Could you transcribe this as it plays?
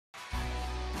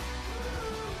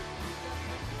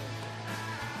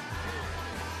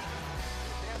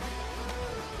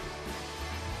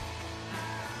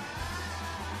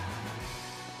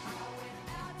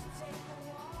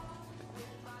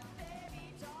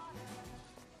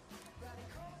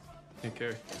Hey,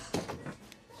 Carrie.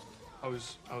 I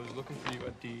was looking for you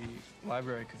at the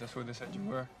library because that's where they said you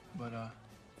were, but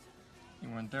you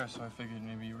weren't there, so I figured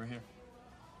maybe you were here.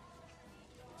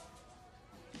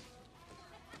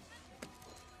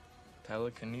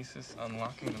 Telekinesis,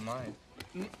 unlocking the mind.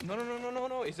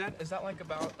 No. Is that like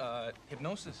about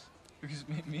hypnosis? Because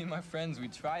me and my friends, we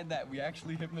tried that. We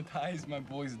actually hypnotized my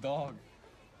boy's dog.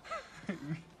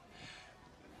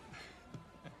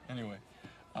 Anyway,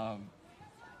 how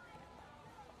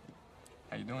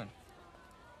you doing?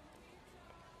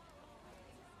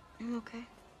 I'm okay.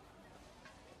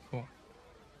 Cool.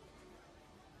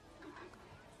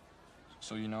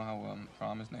 So you know how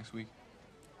prom is next week?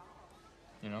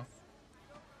 You know?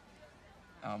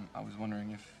 I was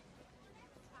wondering if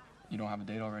you don't have a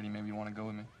date already, maybe you want to go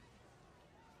with me.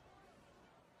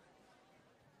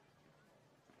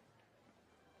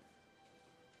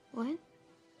 What?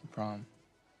 Prom.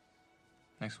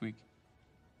 Next week.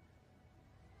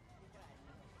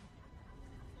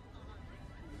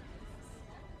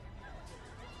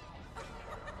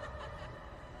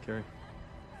 Carrie.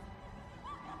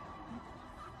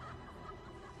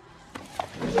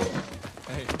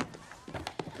 Hey.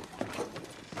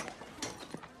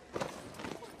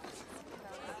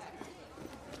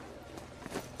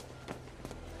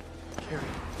 Carrie.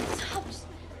 Stop.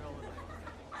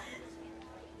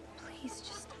 Please,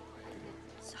 just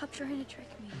stop trying to trick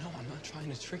me. No, I'm not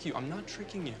trying to trick you. I'm not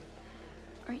tricking you.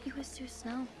 Aren't you with Sue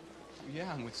Snow?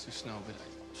 Yeah, I'm with Sue Snow, but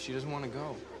she doesn't want to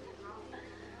go.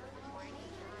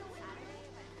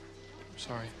 I'm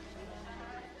sorry.